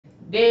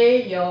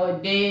Day your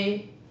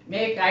day,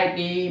 make I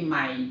day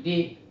my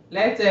day.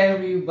 Let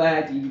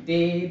everybody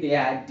day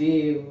their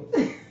day.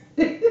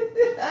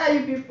 How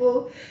you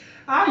people?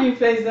 How you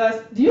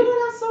faces? Do you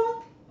know that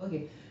song?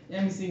 Okay,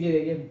 let me sing it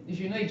again. If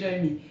you know it,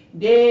 join me.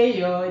 Day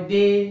your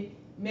day,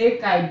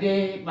 make I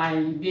day my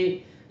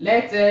day.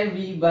 Let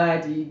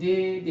everybody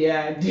day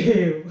their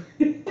day.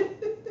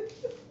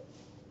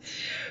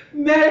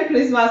 Merry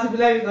Christmas.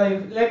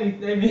 Let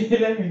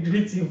me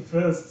greet you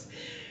first.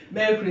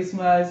 Merry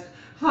Christmas.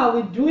 How are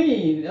we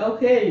doing?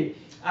 Okay.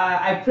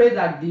 I pray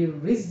that the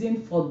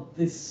reason for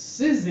this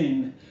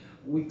season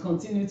will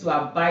continue to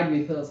abide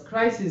with us.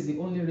 Christ is the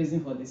only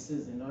reason for this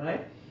season, all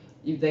right?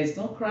 If there is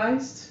no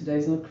Christ, there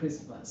is no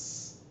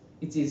Christmas.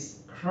 It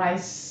is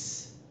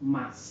Christ's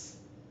Mass.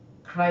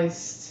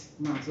 Christ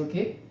Mass,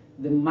 okay?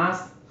 The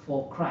Mass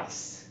for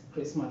Christ.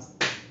 Christmas.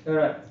 All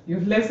right.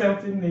 You've learned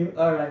something new.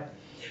 All right.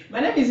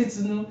 My name is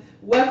Itunu.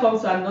 Welcome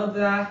to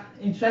another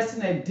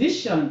interesting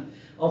edition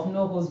of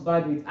No Host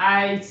Bad with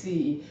IT.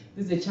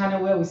 This is a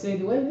channel where we say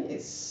the way it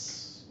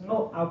is.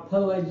 No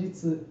apology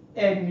to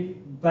any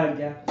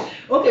bagger.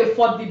 Okay,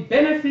 for the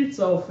benefits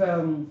of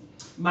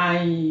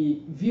my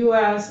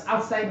viewers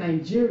outside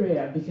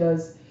Nigeria,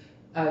 because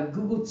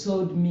Google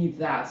told me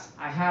that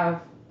I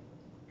have,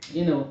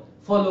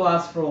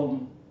 followers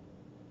from,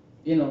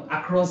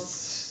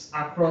 across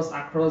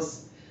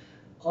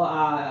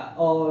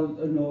all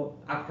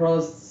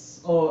across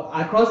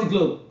the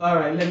globe. All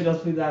right, let me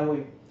just put it that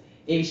way.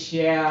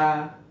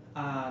 Asia,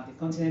 the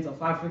continent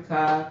of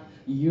Africa,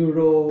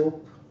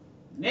 Europe,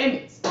 name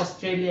it,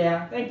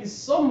 Australia. Thank you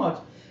so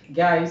much,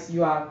 guys.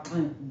 You are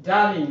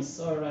darlings.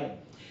 All right.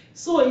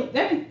 So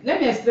let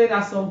me explain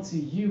that song to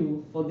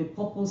you for the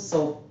purpose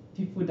of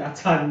people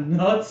that are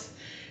not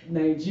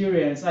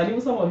Nigerians. I know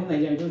some of you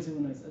Nigerians don't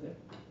even know it.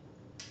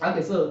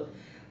 Okay, so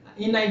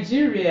in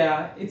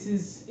Nigeria, it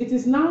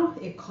is now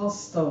a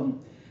custom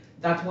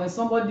that when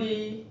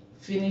somebody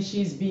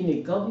finishes being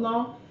a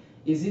governor,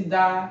 is it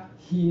that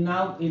he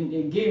now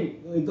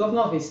a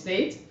governor of a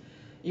state,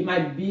 he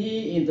might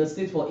be in the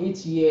state for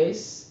 8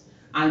 years,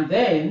 and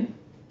then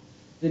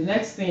the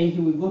next thing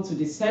he will go to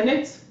the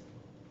Senate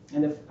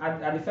and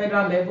at the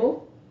federal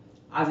level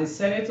as a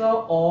senator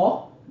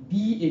or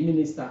be a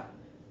minister.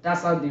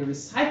 That's how they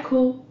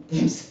recycle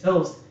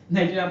themselves,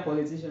 Nigerian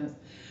politicians.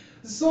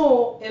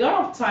 So a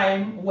lot of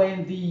time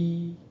when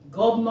the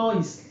governor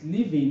is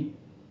leaving,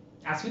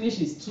 has finished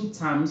his 2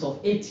 terms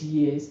of 8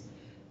 years,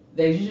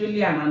 there's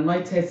usually an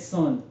anointed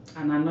son,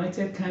 an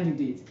anointed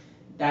candidate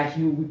that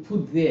he will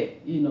put there.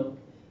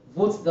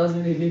 Vote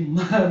doesn't really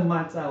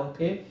matter,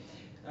 okay?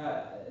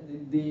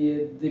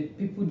 The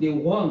people they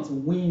want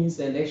wins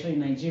the election in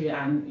Nigeria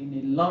and in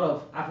a lot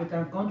of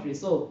African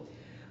countries. So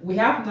we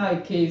have now a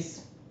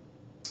case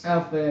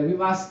of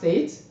Rivers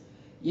State.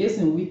 Yes,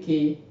 in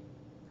Wike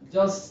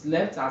just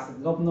left as a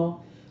governor.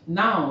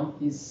 Now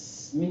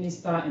he's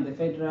minister in the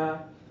Federal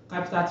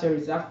Capital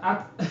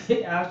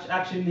Territory.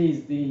 Actually,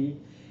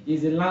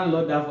 is the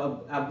landlord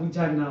of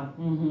Abuja now.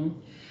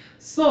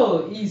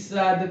 So he's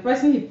the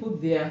person he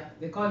put there.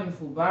 They call him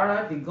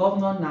Fubara, the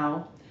governor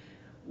now.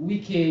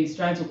 Wike is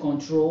trying to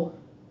control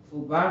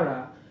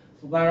Fubara.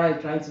 Fubara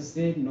is trying to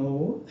say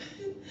no.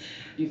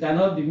 You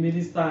cannot be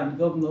minister and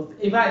governor.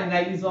 In fact,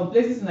 like in some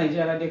places in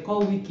Nigeria, they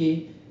call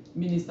Wike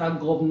minister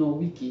governor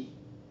Wike.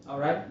 All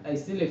right,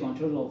 is still a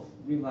control of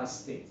Rivers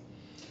State.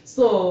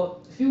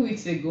 So a few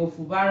weeks ago,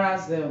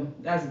 Fubara's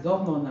that's the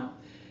governor now,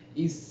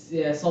 his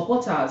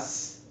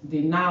supporters,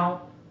 they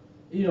now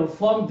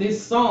form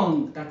this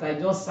song that I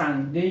just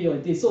sang, Day Your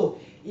Day. So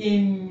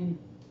in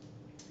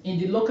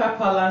the local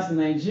parlance in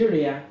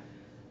Nigeria,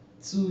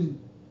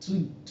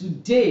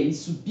 today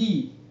is to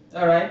be.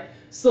 All right,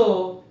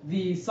 so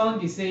the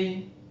song is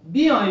saying,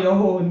 be on your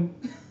own.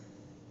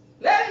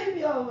 Let me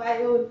be on my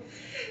own.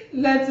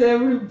 Let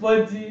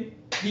everybody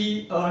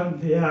be on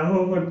their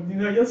own.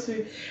 I just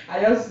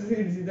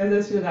feel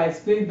necessary that I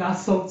explain that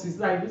song to you.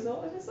 Like,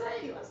 what you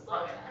say? You was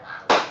talking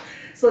about.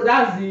 So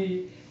that's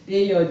the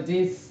Day Your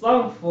Day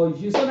song for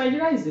you. So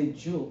Nigeria is a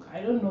joke.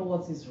 I don't know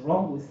what is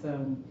wrong with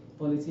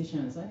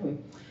politicians. Anyway,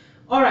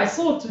 all right.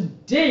 So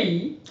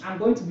today I'm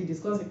going to be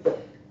discussing.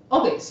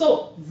 Okay,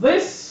 so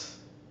this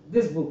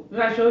book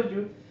that I showed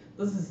you.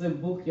 This is a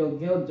book your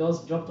girl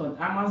just dropped on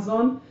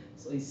Amazon.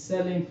 So it's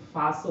selling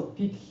fast. So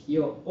pick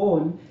your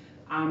own.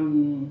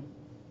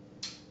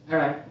 All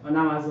right, on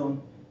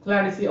Amazon.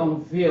 Clarity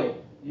Unveiled.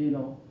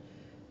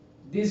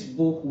 This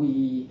book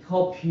will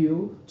help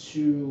you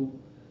to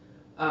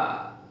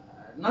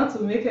not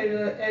to make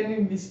any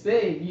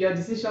mistake. Your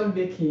decision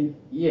making,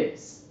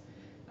 yes,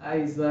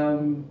 is a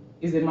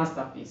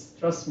masterpiece.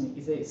 Trust me,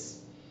 it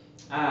is.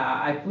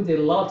 I put a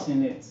lot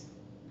in it.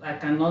 I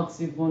cannot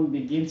even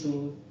begin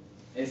to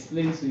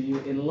explain to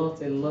you a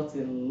lot.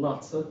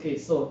 Okay,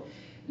 so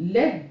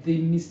let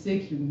the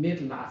mistake you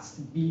made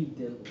last be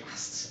the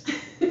last.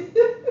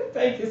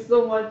 Thank you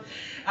so much.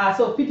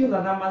 So pick it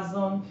on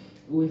Amazon.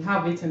 We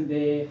have it in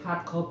the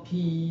hardcover.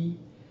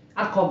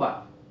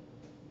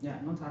 Yeah,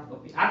 not hard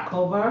copy.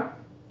 Hardcover.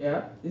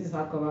 Yeah, this is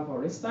hardcover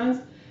for instance.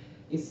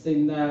 It's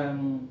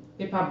in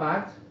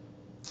paperback,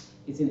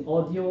 it's in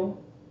audio,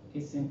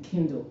 it's in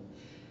Kindle.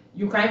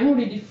 You can even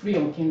read it free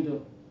on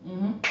Kindle.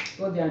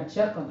 Go there and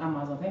check on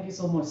Amazon. Thank you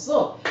so much.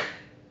 So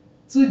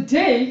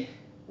today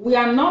we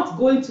are not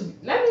going to,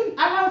 let me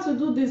allow to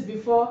do this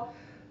before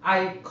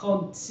I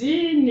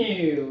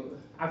continue.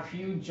 Have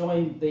you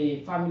joined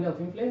the family of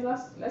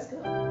influencers? Let's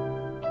go.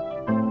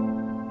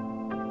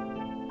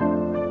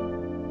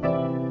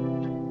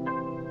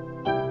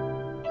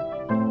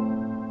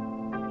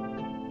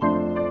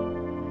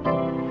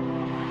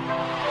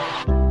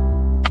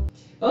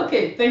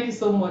 Okay, thank you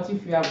so much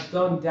if you have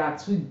done that.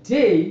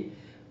 Today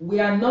we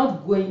are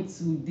not going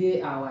to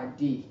day our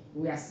day.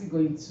 We are still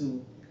going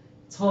to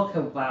talk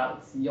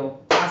about your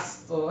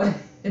pastor.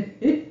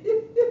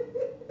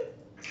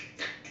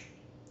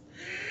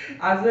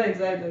 I'm so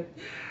excited.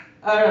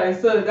 All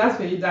right, so that's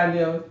Feyi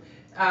Daniels.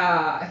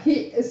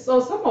 So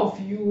some of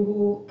you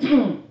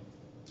who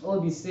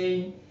will be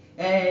saying,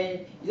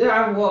 "Hey, you don't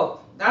have work.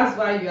 That's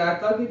why you are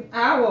talking.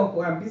 I have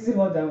work. I'm busy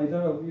more than a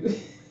lot of you."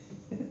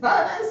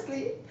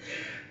 Honestly,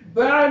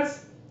 but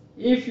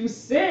if you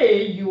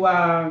say you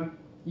are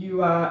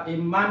a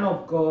man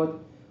of God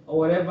or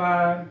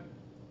whatever,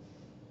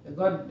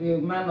 the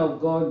man of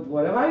God,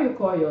 whatever you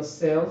call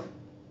yourself,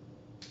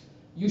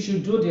 you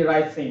should do the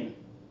right thing.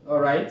 All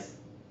right,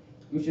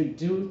 you should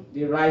do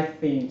the right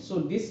thing. So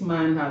this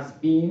man has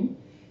been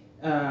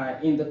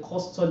in the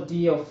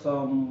custody of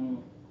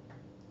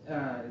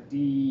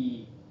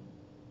the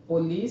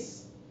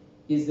police.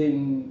 Is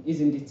in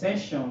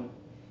detention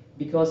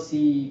because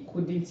he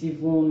couldn't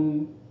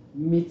even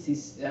meet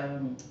his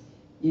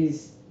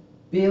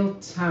bail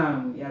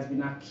term. He has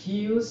been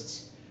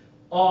accused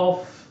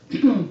of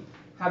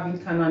having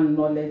carnal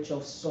knowledge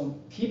of some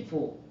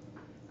people,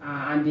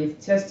 and they've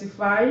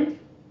testified.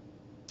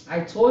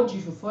 I told you,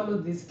 if you follow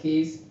this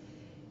case,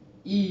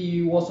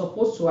 he was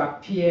supposed to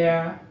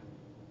appear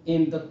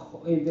in the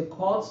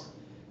court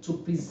to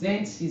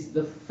present his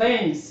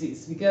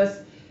defenses,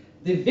 because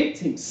the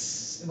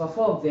victims, about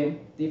 4 of them,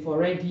 they've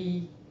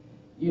already,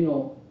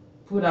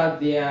 put out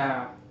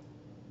their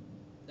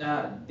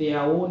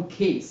own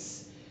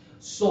case.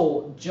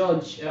 So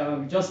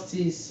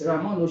Justice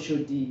Ramon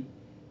Oshodi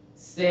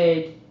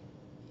said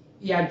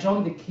he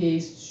adjourned the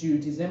case to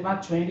December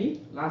 20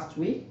 last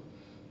week,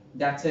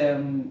 that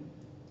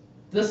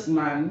this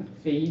man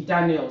Feyi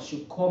Daniels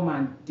should come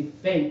and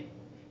defend,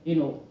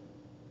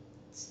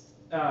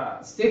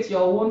 state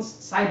your own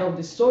side of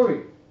the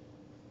story.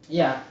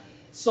 Yeah.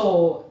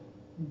 So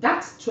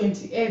that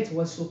 28th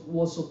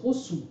was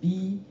supposed to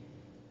be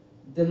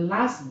the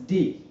last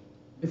day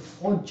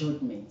before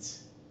judgment.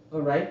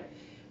 All right,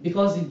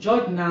 because the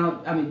judge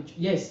now,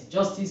 yes,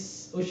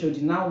 Justice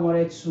Oshodi now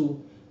wanted to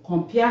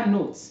compare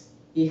notes.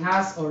 He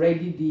has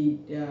already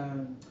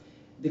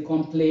the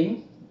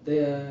complaint,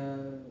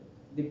 the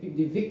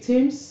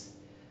victims,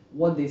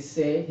 what they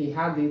say. He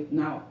had it.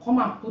 Now come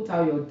and put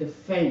out your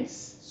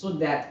defense so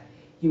that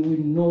he will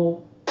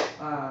know.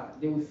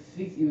 He will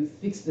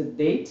fix the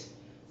date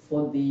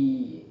for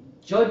the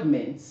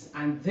judgments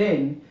and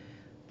then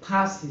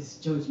pass his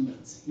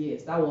judgment.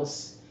 Yes, that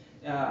was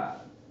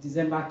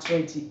December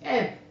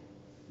 28th.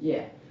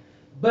 Yeah,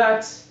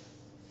 but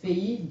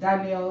Feyi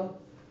Daniels'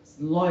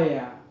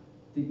 lawyer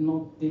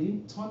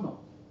didn't turn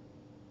up.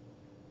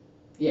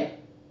 Yeah,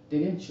 they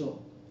didn't show.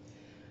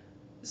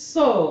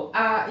 So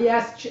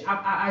yes,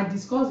 I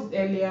discussed it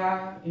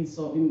earlier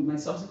in my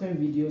subsequent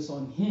videos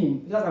on him,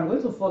 because I'm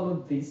going to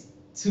follow this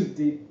to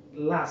the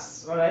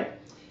last. All right.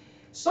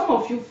 Some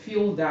of you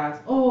feel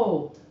that,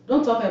 oh,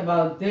 don't talk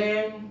about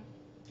them,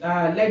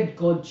 let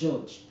God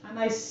judge. And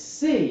I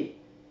say,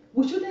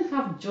 we shouldn't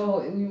have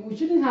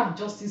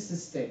justice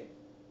system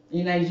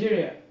in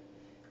Nigeria.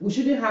 We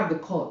shouldn't have the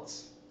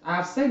courts. I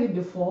have said it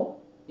before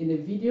in a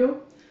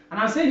video, and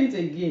I'm saying it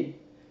again.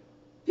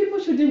 People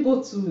shouldn't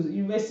go to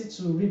university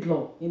to read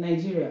law in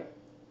Nigeria.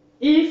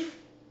 If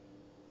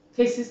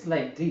cases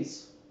like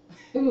this,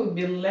 it will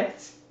be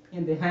left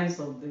in the hands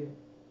of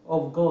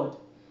God.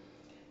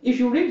 If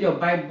you read your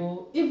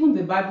Bible, even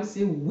the Bible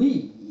says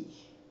we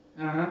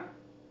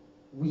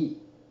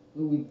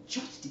will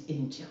judge the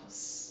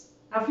angels.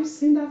 Have you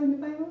seen that in the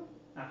Bible?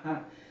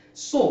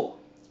 So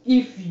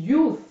if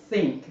you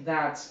think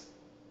that,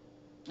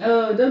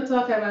 oh, don't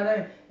talk about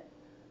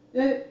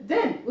that,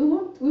 then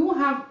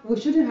we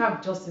shouldn't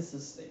have justice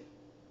system.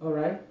 All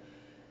right.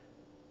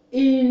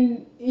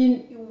 In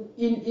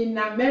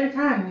America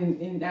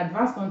and in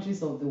advanced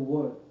countries of the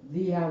world,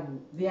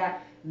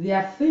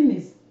 their thing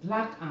is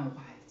black and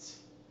white.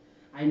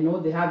 I know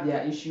they have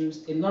their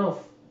issues. There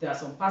are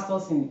some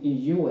pastors in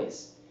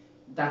US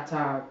that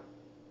are,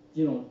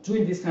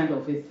 doing this kind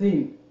of a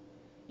thing.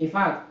 In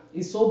fact,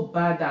 it's so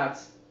bad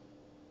that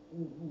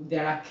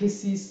there are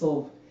cases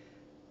of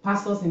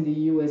pastors in the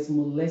US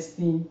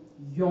molesting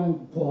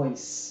young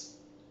boys,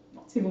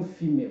 not even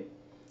female.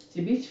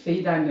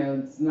 Feyi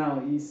Daniels now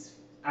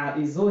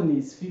his own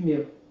is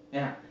female.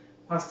 Yeah,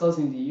 pastors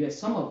in the US,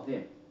 some of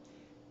them,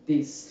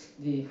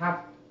 they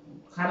have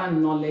carnal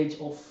knowledge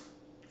of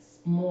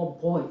small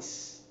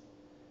boys.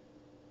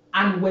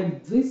 And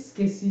when these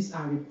cases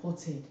are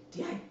reported,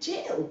 they are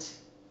jailed.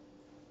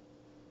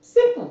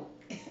 Simple.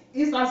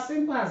 It's as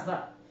simple as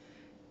that.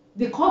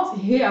 The court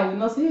here will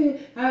not say,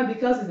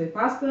 because he's a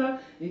pastor,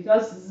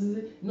 because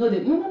no,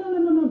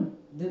 no.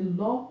 The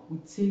law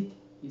will take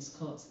its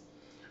course.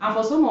 And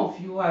for some of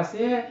you, I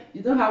say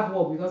you don't have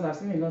work because I've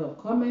seen a lot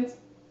of comments.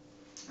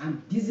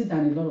 I'm busy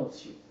than a lot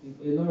of you.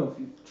 A lot of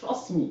you,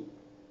 trust me.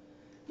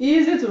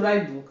 Easy to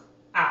write book.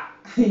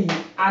 And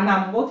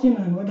I'm working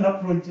on other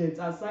projects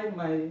aside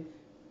my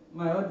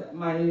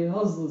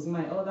hustles,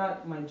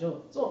 my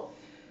job. So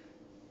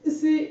you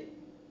see,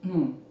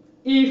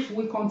 if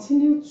we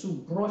continue to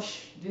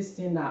brush this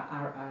thing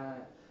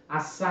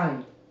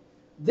aside,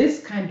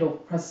 this kind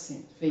of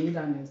person,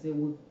 Feyidaniels, they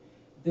will,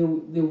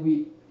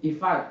 in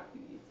fact,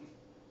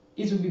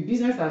 it will be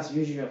business as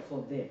usual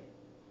for them.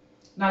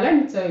 Now, let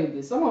me tell you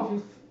this. Some of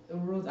you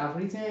have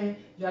written,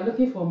 you are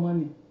looking for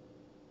money.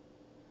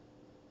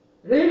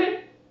 Really?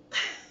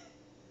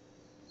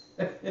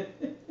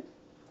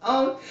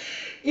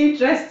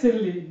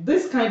 Interestingly,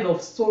 this kind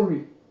of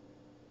story,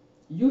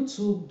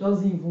 YouTube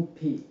doesn't even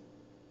pay.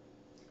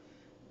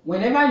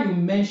 Whenever you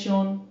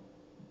mention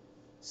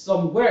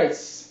some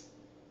words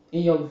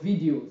in your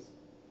videos,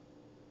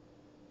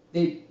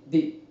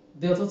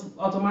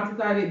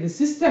 automatically, the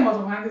system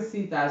automatically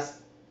sees it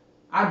as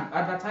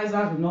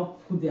advertisers will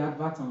not put the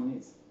advert on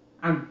it.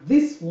 And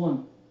this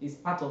one is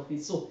part of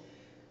it. So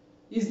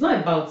it's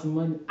not about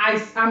money.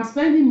 I'm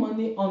spending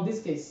money on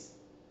this case.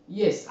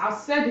 Yes, I've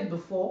said it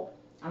before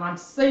and I'm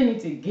saying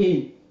it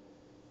again.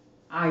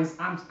 I'm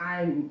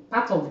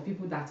part of the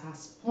people that are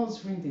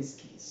sponsoring this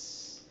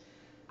case.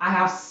 I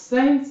have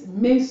sent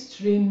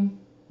mainstream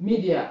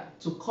media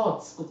to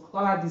courts to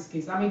cover this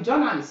case. I'm a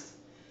journalist.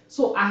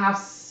 So I have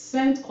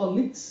sent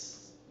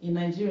colleagues in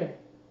Nigeria,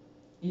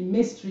 in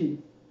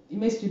mainstream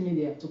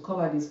media to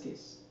cover this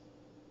case.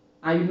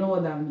 And you know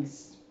what that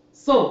means.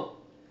 So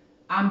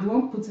I'm the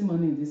one putting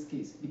money in this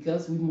case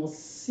because we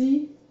must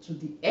see to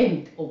the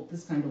end of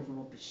this kind of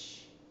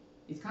rubbish.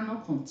 It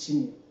cannot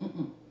continue.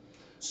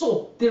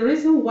 So the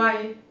reason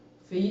why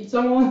Feyi,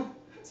 someone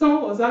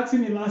was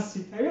asking me last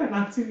week, are you an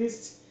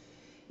activist?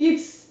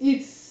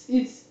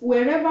 It's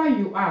wherever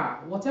you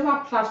are,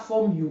 whatever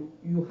platform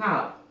you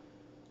have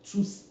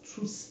to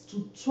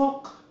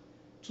talk,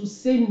 to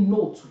say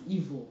no to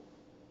evil.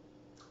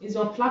 It's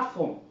your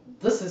platform.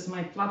 This is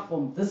my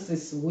platform. This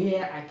is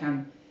where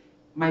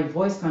my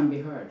voice can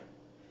be heard.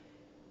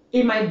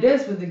 In my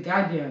days with the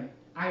Guardian,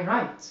 I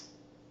write,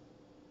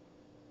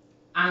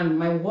 and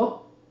my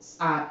works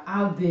are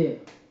out there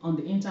on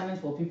the internet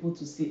for people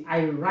to see.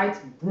 I write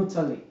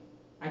brutally.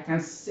 I can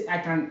say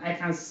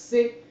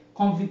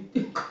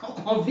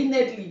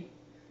conveniently.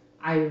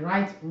 I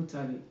write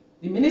brutally.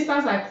 The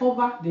ministers I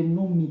cover, they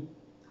know me.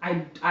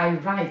 I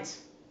write.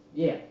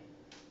 Yeah.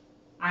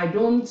 I'm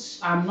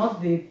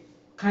not the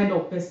kind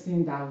of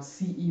person that will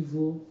see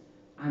evil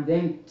and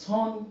then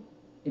turn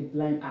a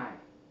blind eye.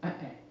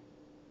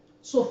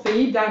 So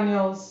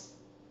Feyidaniels,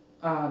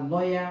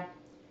 lawyer,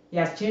 he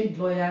has changed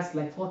lawyers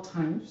like 4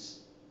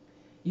 times.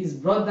 His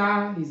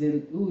brother, his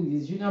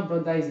junior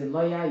brother is a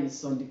lawyer,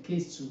 he's on the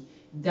case too.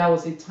 There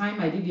was a time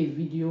I did a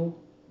video,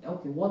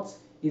 okay, what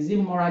is it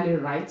morally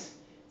right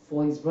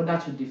for his brother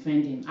to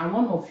defend him? And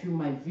one of you,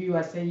 my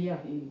viewer, said, yeah,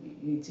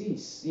 it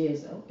is.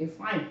 Yes, okay,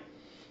 fine.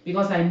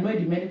 Because I know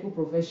the medical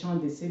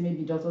profession, they say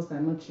maybe doctors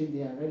cannot treat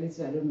their relatives.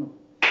 I don't know.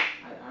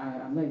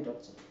 I'm not a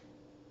doctor.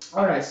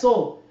 All right,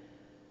 so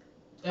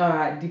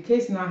the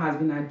case now has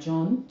been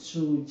adjourned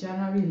to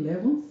January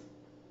 11th.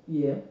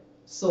 Yeah.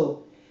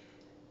 So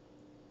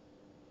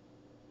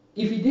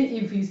if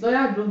his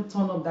lawyer don't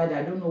turn up that day,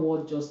 I don't know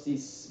what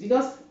Justice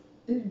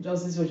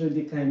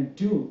Oshodi can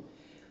do.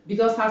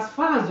 Because as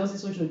far as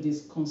Justice Oshodi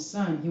is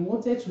concerned, he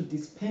wanted to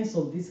dispense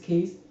of this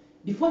case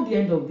before the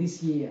end of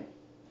this year.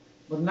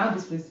 But now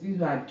these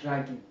people are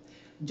dragging.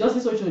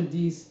 Justice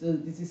Oshodi is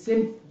the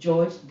same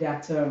judge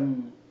that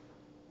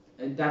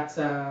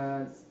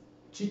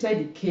treated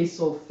the case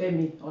of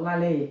Femi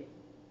Olaleye.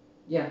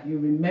 Yeah, you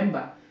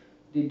remember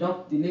the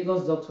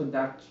Lagos doctor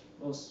that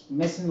was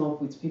messing up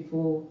with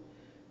people,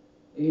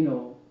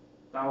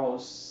 that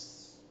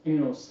was,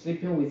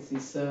 sleeping with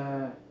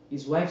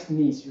his wife's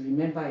niece. You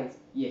remember it?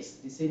 Yes,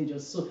 the same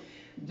judge. So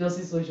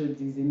Justice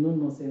Oshodi is a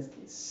no-nonsense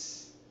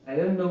case. I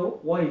don't know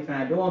what he can.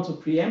 I don't want to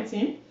preempt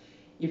him.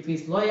 If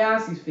his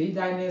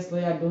Feyidaniels'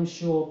 lawyer don't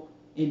show up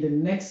in the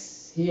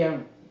next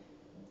hearing,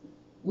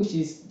 which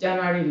is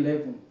January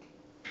 11,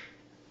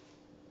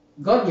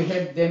 God will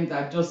help them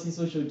that Justice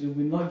Oshodi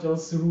will not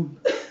just rule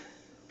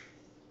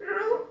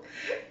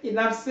in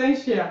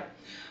absentia.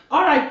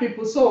 All right,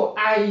 people. So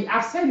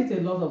I've said it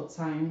a lot of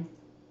time.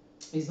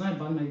 It's not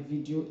about my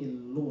video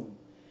alone.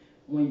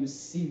 When you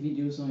see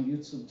videos on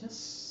YouTube,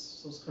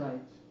 just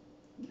subscribe.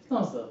 Give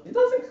thumbs up. It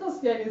doesn't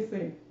cost you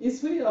anything. It's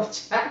free of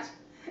charge.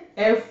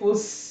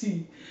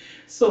 FOC.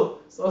 So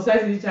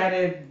subscribe to the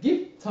channel,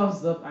 give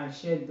thumbs up and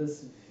share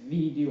this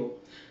video.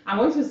 I'm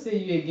going to say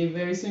you again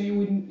very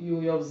soon. You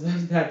will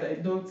observe that I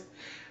don't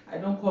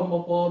come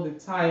up all the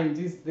time.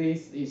 These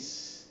days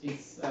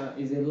is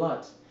a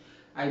lot.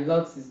 A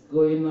lot is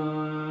going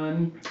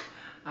on.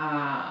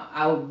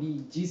 I'll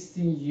be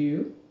gisting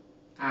you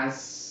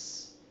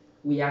as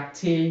we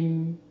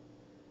attain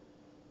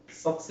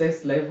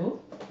success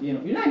level. I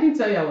didn't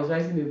tell you I was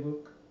writing a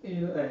book.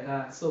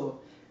 So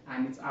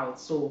and it's out.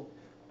 So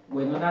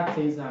when other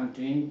things I'm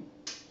doing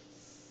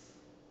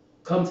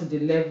come to the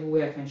level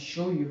where I can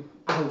show you,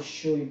 I will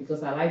show you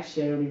because I like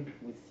sharing it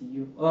with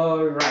you.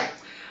 All right.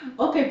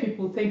 Okay,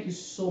 people, thank you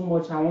so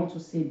much. I want to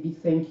say a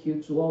big thank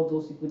you to all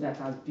those people that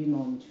has been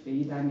on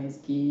Feyi Daniels'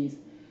 case.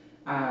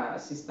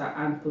 Sister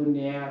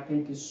Antonia,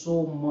 thank you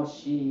so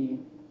much.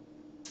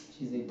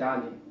 She's a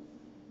darling.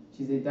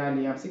 She's a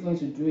darling. I'm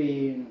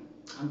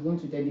going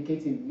to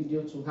dedicate a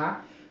video to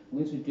her. I'm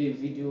going to do a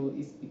video.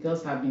 It's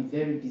because I've been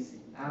very busy.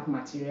 I have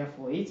material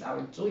for it. I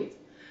will do it.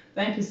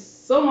 Thank you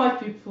so much,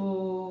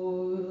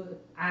 people.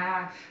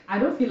 I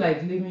don't feel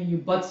like leaving you,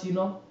 but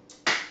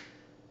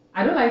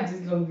I don't like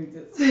these long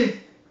videos.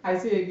 I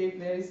see you again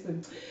very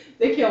soon.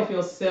 Take care of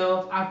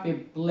yourself. Have a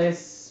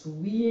blessed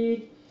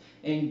week.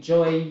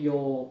 Enjoy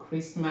your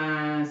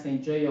Christmas.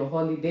 Enjoy your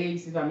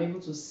holidays. If I'm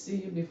able to see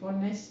you before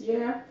next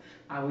year,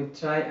 I will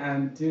try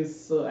and do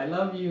so. I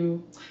love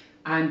you.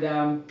 And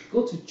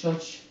go to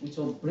church with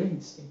your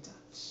brains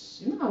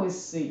intact. I always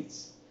say it.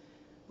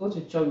 Go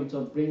to church with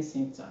your brains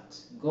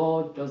intact.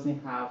 God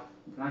doesn't have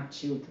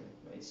grandchildren.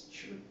 It's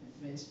true.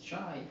 Let's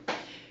try.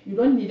 You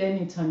don't need any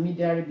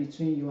intermediary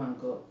between you and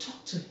God.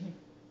 Talk to Him.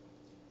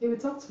 He will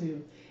talk to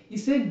you. He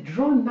said,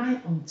 draw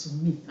nigh unto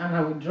me, and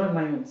I will draw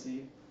nigh unto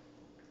you.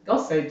 God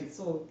said it.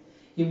 So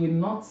He will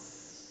not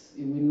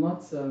say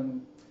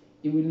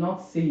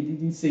He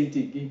didn't say it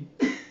again.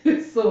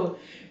 So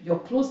your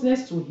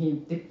closeness to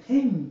Him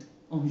depends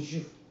on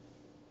you.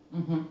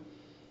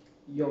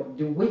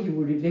 The way He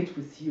will relate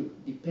with you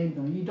depends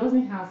on you. He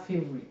doesn't have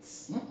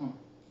favorites.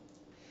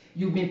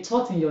 You've been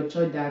taught in your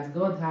church that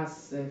God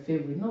has a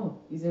favorite. No,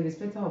 He's a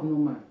respecter of no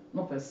man,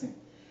 no person.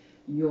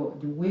 The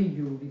way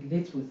you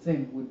relate with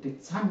Him will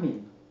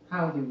determine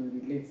how He will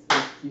relate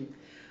with you.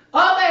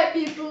 All right,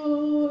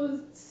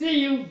 people. See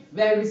you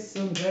very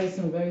soon, very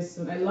soon, very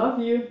soon. I love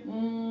you.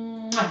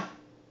 Mwah.